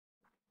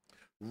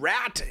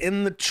Rat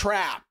in the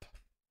Trap.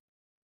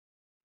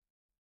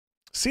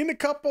 Seen a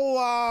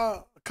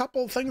couple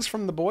things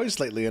from the boys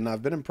lately, and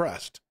I've been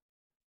impressed.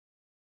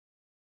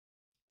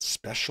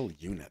 Special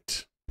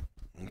unit.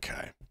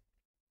 Okay.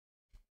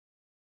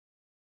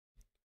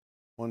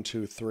 1,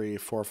 2, 3,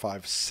 4,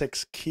 5,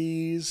 6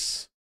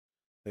 keys.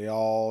 They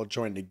all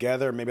join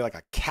together, maybe like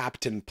a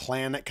Captain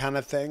Planet kind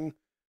of thing.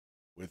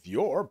 With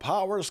your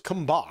powers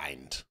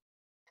combined.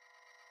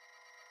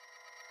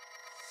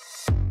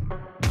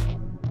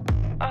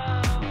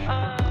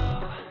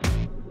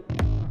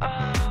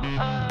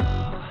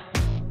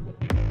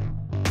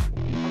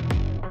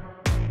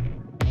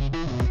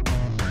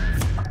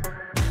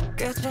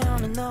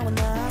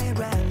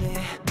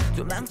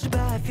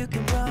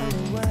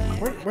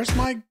 Where's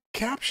my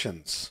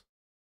captions?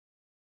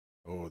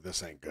 Oh,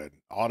 this ain't good.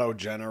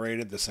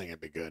 Auto-generated, this ain't gonna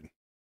be good.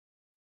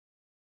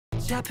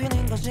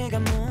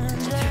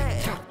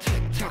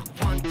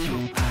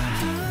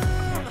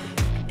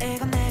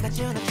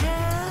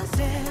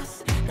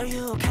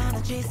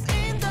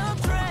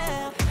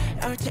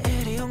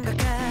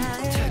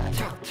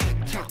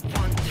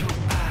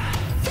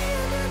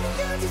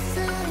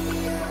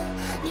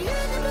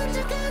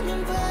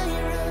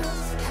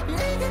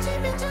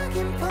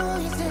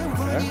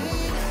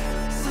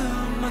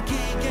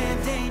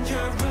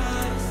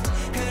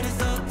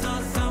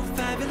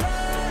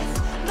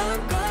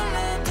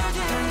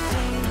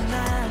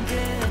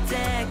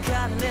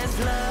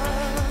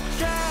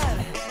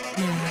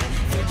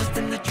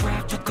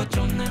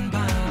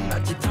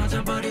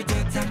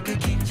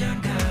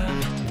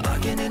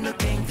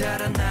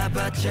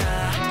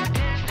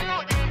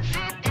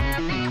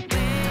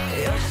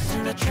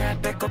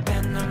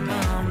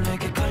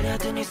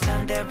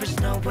 There is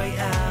no way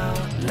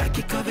out. Like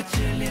a cover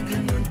chilling 그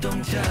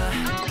눈동자.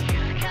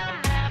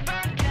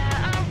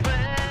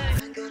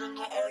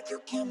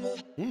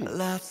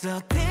 Love so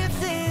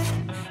tipsy,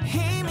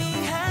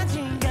 희미한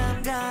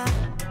진감각.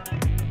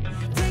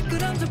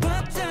 댓글함도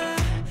박자.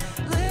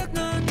 Look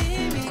넌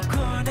이미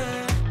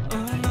corner.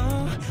 Oh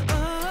no,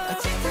 oh.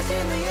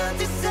 짙어지는 your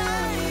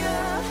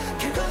desire.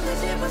 결국 내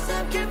집을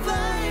삼킬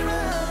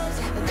virus.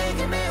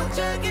 내게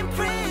매혹적인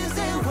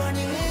prison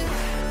warning.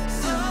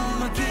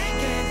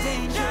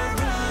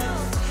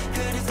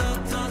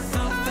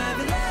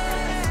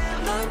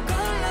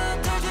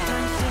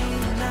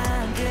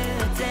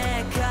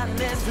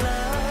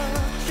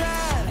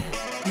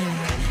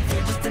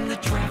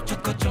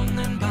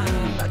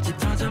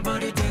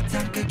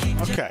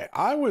 Okay,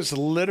 I was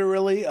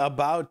literally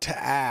about to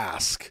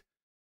ask,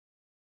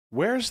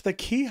 where's the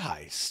key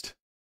heist?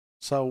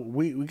 So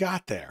we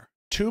got there.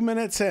 2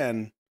 minutes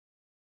in,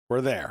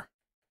 we're there.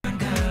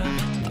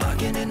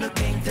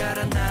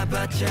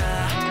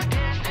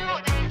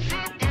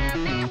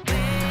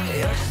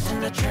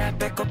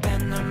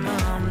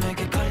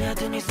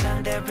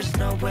 There is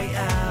no way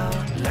out.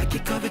 Like a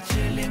cover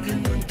chilling 그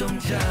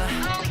눈동자.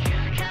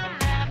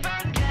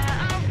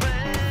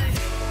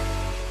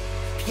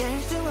 피할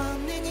수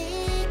없는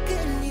이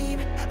끌림.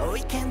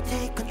 We can't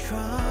take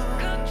control.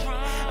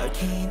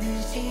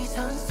 얽히는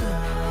시선 속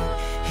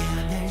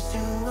헤어날 수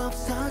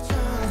없어져.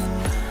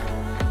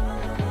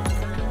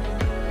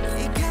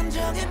 이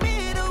감정의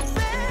미로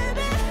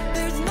baby.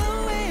 There's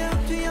no way out.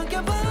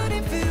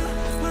 뒤엉켜버린 view.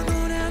 We're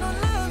going out on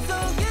love so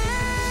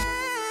yeah.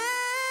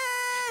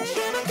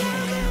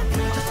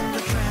 늦었은 너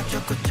trap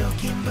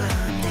적극적인 밤.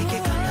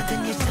 내게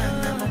걸려든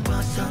이상 나 못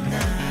벗어나.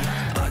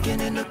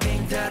 Again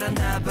looking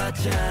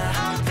달아나봤자.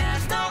 Oh,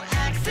 there's no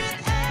exit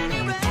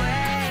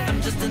anyway.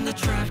 I'm just in the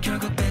trap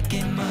결국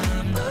뺏긴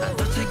맘. 너란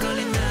덫에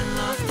걸린 난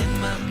lost in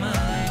my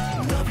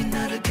mind. 너비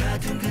나를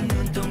가둔 그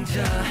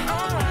눈동자.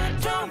 Oh, I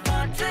don't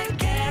want to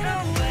get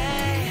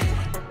away.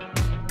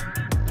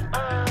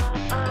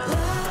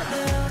 Love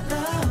is,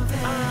 love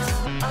is.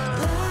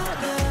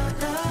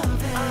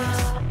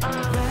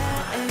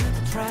 Right in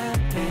the trap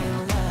in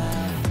love.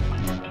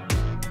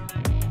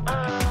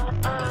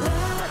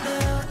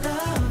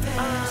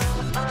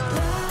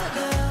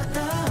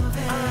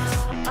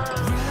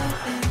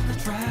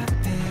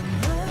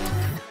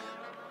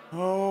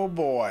 Oh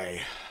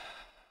boy.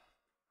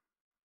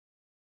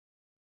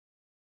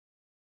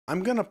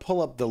 I'm gonna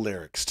pull up the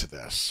lyrics to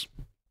this.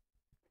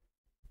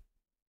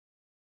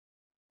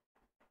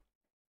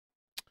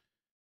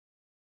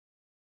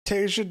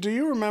 Tasia, do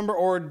you remember,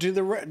 or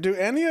do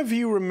any of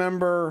you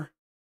remember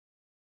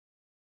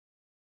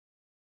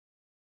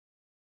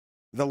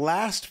the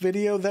last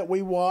video that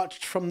we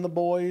watched from the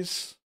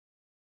boys?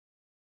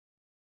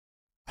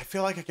 I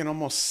feel like I can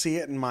almost see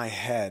it in my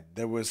head.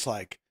 There was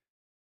like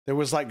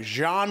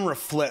genre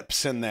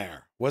flips in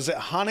there. Was it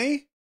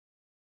Honey?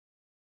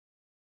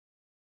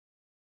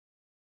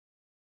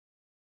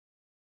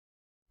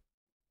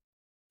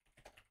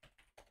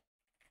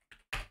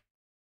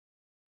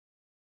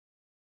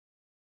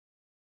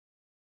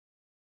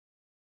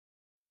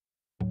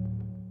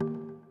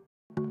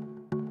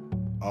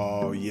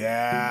 Oh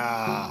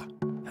yeah.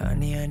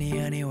 Honey, honey,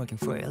 honey, working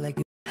for you like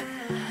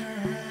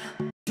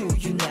do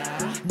you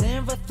now?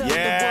 Never thought the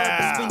world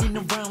was spinning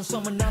around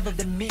someone other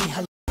than me.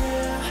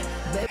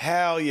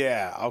 Hell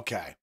yeah.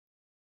 Okay.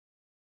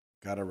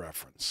 Got a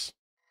reference.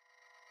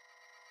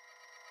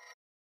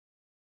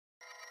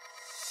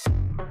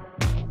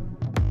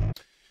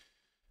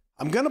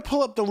 I'm going to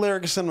pull up the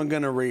lyrics and I'm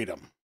going to read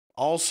them.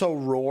 Also,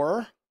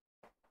 Roar.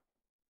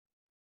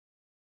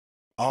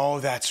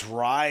 Oh, that's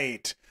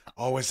right.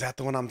 Oh, is that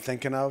the one I'm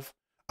thinking of?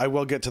 I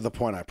will get to the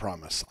point, I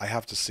promise. I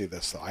have to see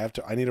this, though.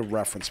 I need a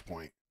reference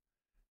point.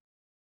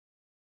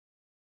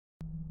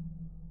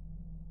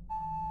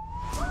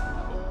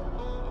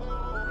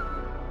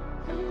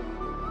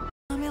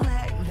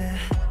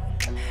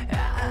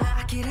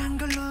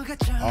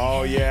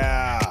 Oh,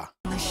 yeah.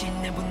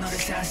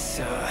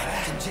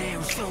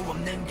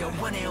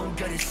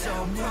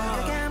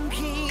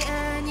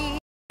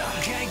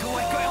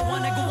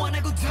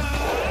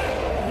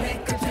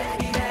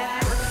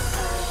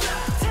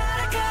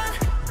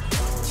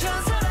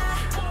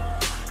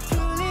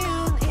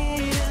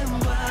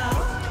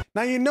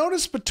 Now, you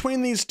notice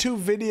between these two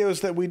videos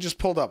that we just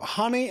pulled up,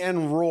 Honey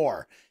and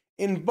Roar,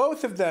 in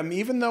both of them,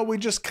 even though we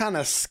just kind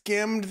of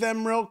skimmed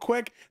them real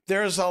quick,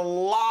 there's a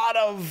lot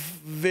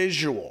of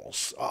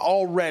visuals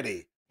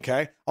already,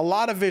 okay? A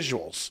lot of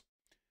visuals.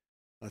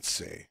 Let's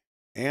see.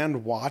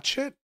 And Watch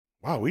It.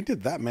 Wow, we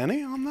did that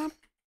many on them?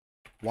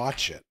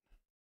 Watch It.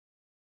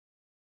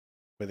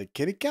 With a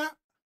kitty cat?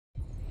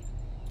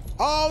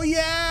 Oh,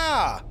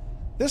 yeah!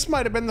 This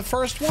might have been the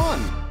first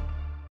one.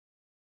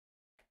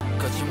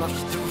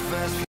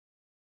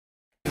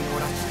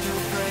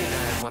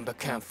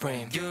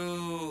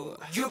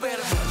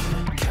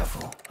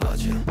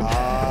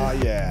 Ah,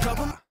 yeah.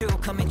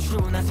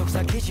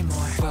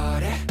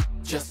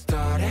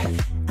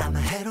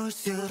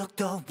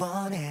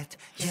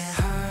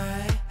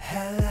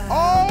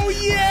 Oh,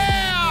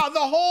 yeah! The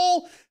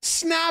whole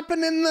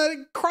snapping in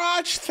the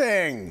crotch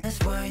thing.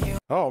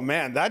 Oh,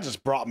 man, that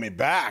just brought me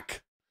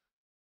back.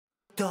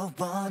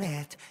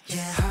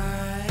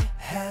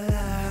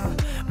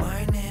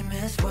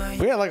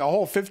 We had like a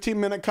whole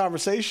 15-minute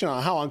conversation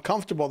on how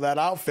uncomfortable that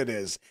outfit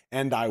is,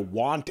 and I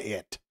want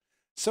it.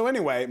 So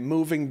anyway,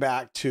 moving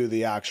back to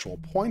the actual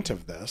point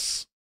of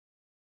this.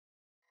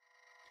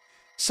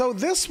 So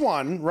this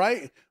one,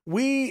 right,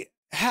 we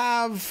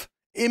have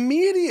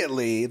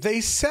immediately,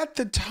 they set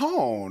the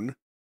tone.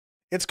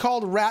 It's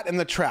called Rat in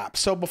the Trap.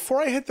 So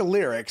before I hit the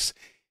lyrics,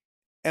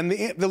 and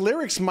the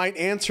lyrics might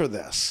answer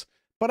this,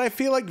 but I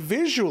feel like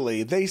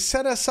visually they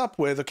set us up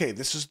with, okay,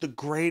 this is the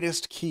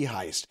greatest key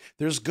heist.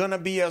 There's going to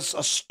be a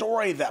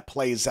story that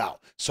plays out.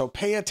 So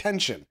pay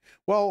attention.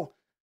 Well,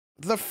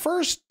 the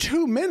first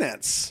 2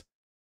 minutes,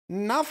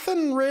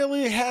 nothing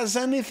really has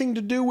anything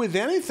to do with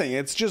anything.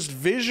 It's just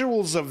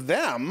visuals of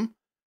them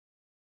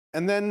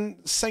and then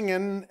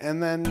singing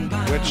and then,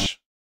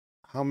 which,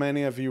 how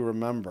many of you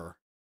remember?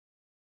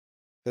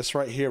 This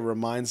right here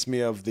reminds me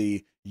of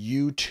the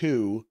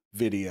U2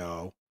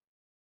 video.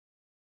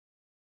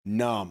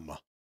 Numb.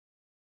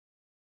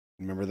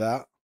 Remember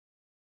that?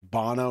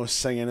 Bono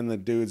singing in the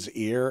dude's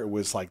ear. It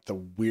was like the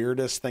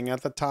weirdest thing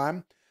at the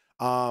time.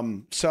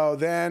 So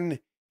then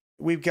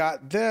we've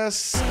got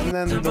this, and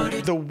then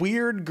the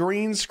weird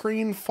green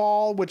screen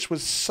fall, which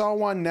was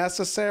so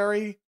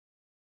unnecessary.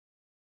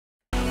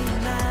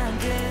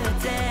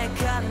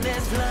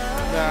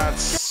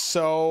 That's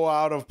so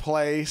out of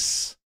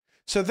place.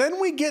 So then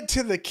we get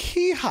to the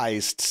key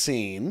heist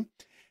scene,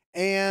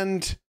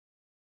 and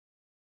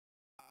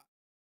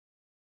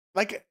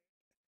like,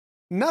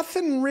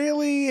 nothing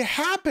really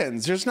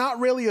happens. There's not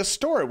really a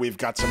story. We've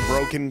got some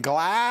broken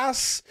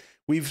glass.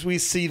 We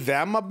see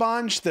them a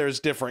bunch. There's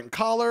different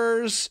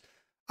colors.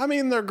 I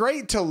mean, they're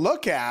great to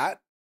look at,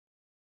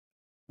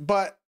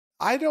 but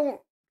I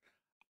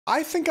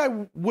think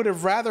I would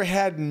have rather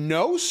had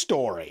no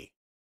story.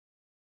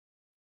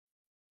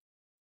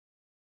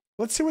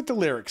 Let's see what the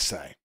lyrics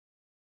say.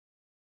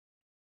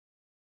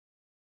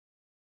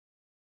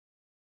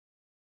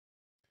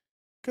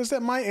 Because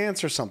that might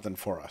answer something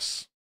for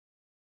us.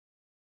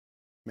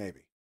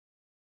 Maybe.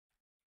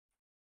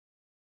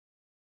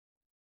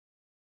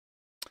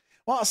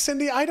 Well,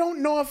 Cindy, I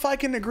don't know if I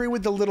can agree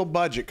with the little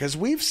budget, because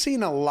we've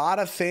seen a lot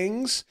of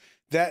things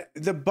that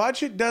the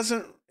budget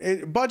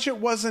budget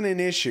wasn't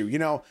an issue. You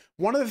know,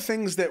 one of the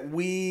things that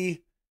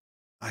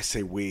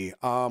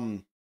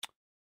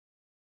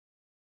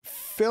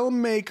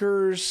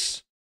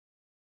filmmakers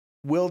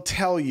will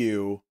tell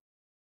you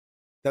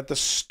that the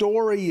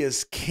story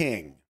is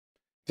king.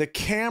 The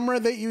camera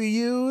that you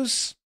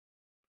use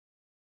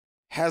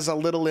has a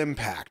little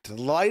impact. The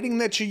lighting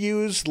that you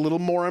use, a little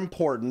more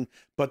important,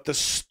 but the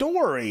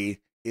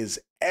story is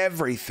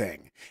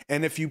everything.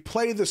 And if you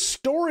play the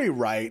story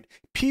right,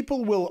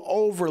 people will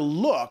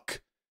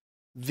overlook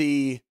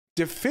the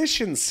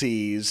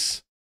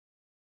deficiencies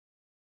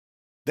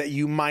that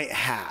you might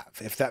have,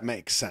 if that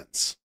makes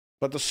sense.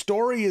 But the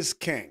story is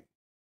king.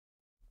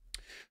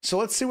 So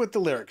let's see what the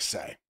lyrics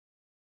say.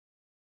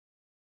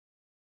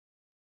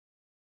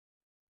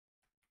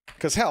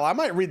 Because, hell, I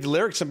might read the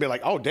lyrics and be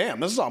like, oh, damn,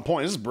 this is on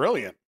point. This is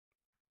brilliant.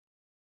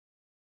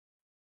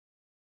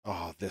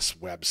 Oh, this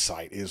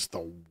website is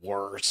the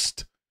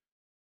worst.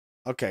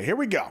 Okay, here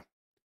we go.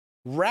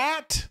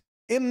 Rat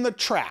in the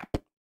Trap.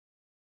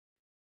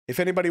 If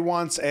anybody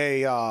wants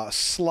a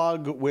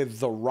slug with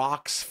the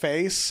Rock's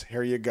face,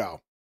 here you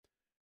go.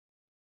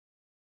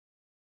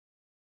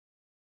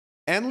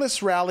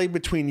 Endless rally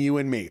between you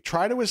and me.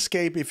 Try to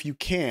escape if you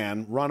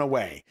can, run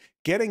away.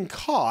 Getting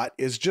caught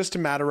is just a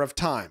matter of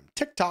time.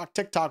 Tick-tock,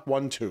 tick-tock,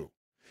 1, 2.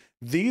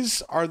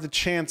 These are the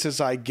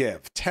chances I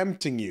give.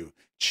 Tempting you.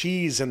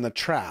 Cheese in the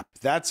trap.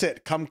 That's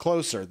it. Come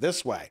closer.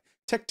 This way.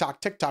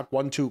 Tick-tock, tick-tock,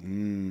 1,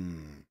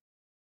 2.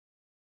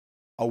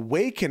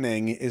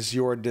 Awakening is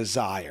your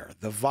desire.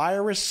 The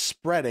virus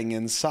spreading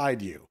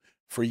inside you.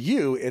 For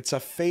you, it's a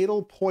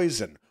fatal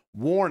poison.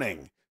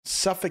 Warning.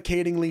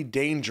 Suffocatingly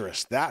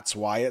dangerous. That's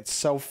why it's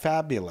so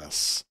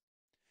fabulous.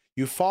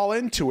 You fall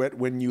into it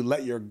when you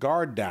let your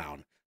guard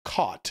down.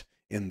 Caught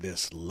in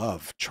this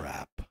love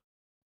trap.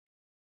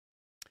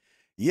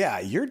 Yeah,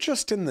 you're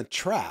just in the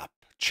trap,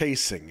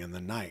 chasing in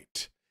the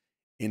night.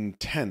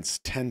 Intense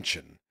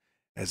tension,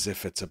 as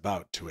if it's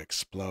about to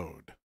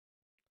explode.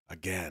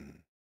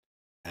 Again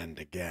and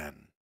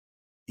again,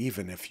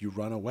 even if you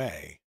run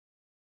away.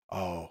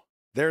 Oh,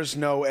 there's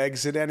no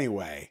exit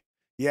anyway.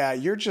 Yeah,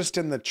 you're just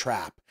in the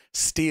trap,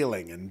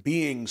 stealing and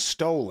being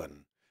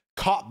stolen.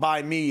 Caught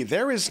by me,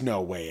 there is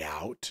no way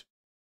out.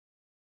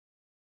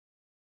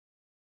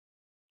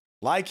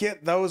 Like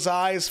it, those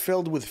eyes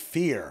filled with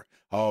fear.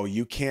 Oh,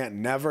 you can't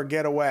never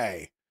get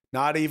away.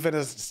 Not even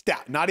a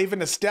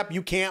step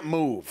you can't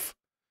move.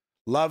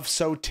 Love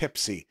so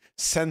tipsy,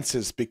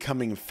 senses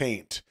becoming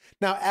faint.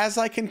 Now, as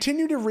I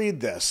continue to read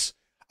this,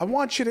 I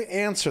want you to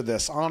answer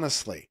this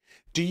honestly.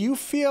 Do you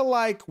feel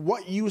like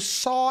what you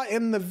saw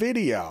in the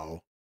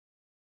video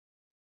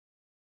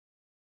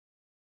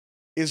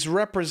is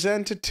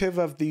representative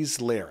of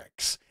these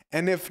lyrics?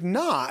 And if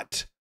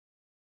not,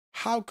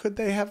 how could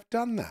they have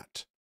done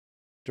that?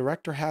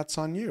 Director, hat's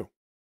on you.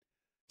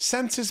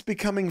 Senses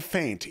becoming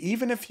faint.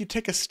 Even if you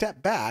take a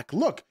step back,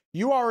 look,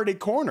 you already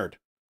cornered.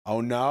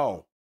 Oh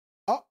no.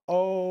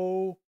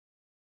 Uh-oh.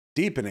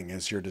 Deepening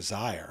is your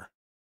desire.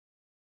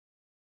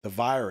 The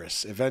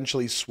virus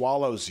eventually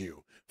swallows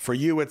you. For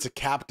you, it's a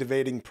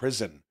captivating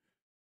prison.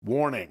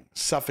 Warning,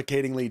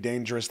 suffocatingly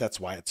dangerous. That's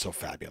why it's so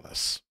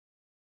fabulous.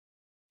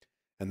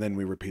 And then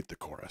we repeat the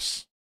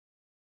chorus.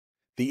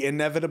 The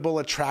inevitable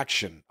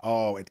attraction.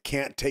 Oh, it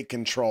can't take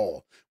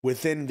control.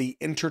 Within the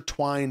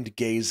intertwined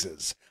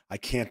gazes, I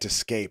can't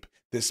escape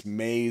this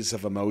maze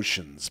of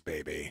emotions,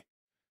 baby.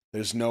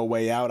 There's no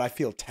way out. I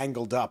feel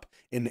tangled up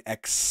in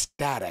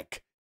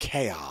ecstatic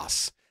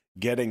chaos,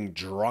 getting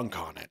drunk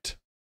on it.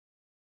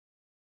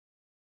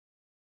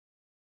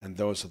 And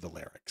those are the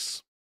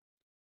lyrics.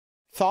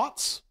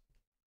 Thoughts?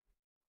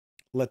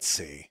 Let's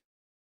see.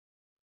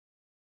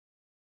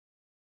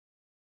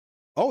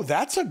 Oh,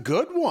 that's a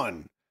good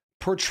one.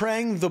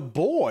 Portraying the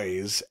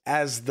boys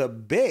as the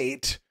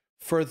bait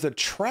for the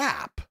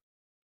trap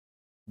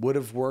would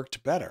have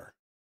worked better.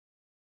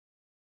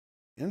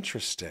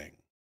 Interesting.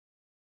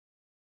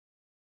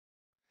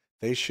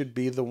 They should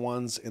be the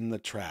ones in the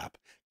trap.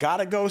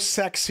 Gotta go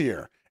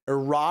sexier.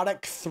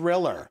 Erotic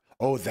thriller.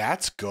 Oh,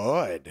 that's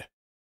good.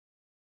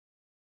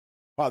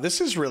 Wow,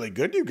 this is really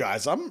good, you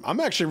guys. I'm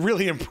actually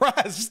really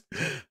impressed.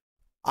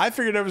 I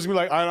figured I was gonna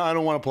be like, I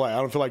don't want to play. I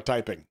don't feel like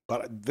typing.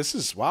 But this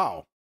is,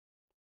 wow.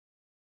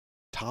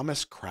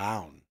 Thomas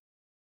Crown.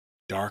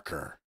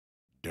 Darker.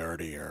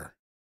 Dirtier.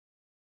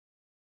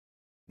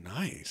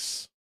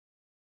 Nice.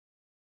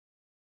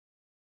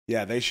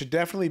 Yeah, they should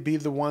definitely be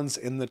the ones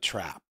in the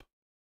trap.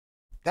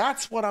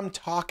 That's what I'm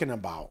talking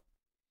about.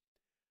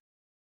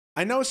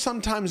 I know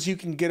sometimes you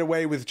can get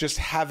away with just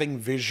having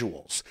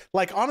visuals.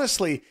 Like,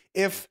 honestly,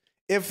 if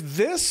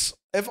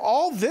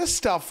all this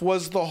stuff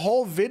was the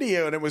whole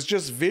video and it was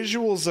just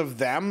visuals of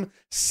them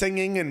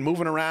singing and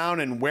moving around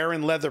and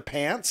wearing leather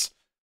pants,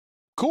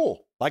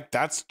 cool. Like,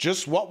 that's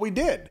just what we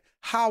did.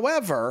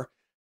 However,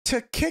 to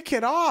kick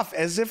it off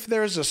as if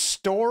there's a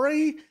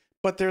story,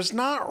 but there's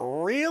not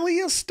really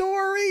a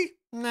story,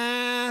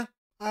 nah,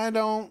 I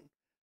don't.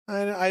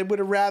 I would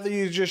rather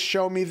you just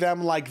show me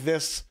them like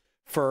this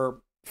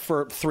for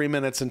 3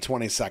 minutes and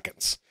 20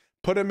 seconds.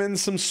 Put them in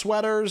some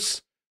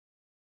sweaters.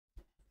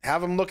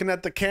 Have them looking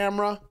at the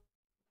camera.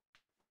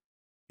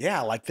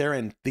 Yeah, like they're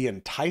in The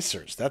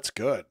Enticers. That's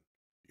good.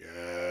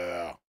 Yeah.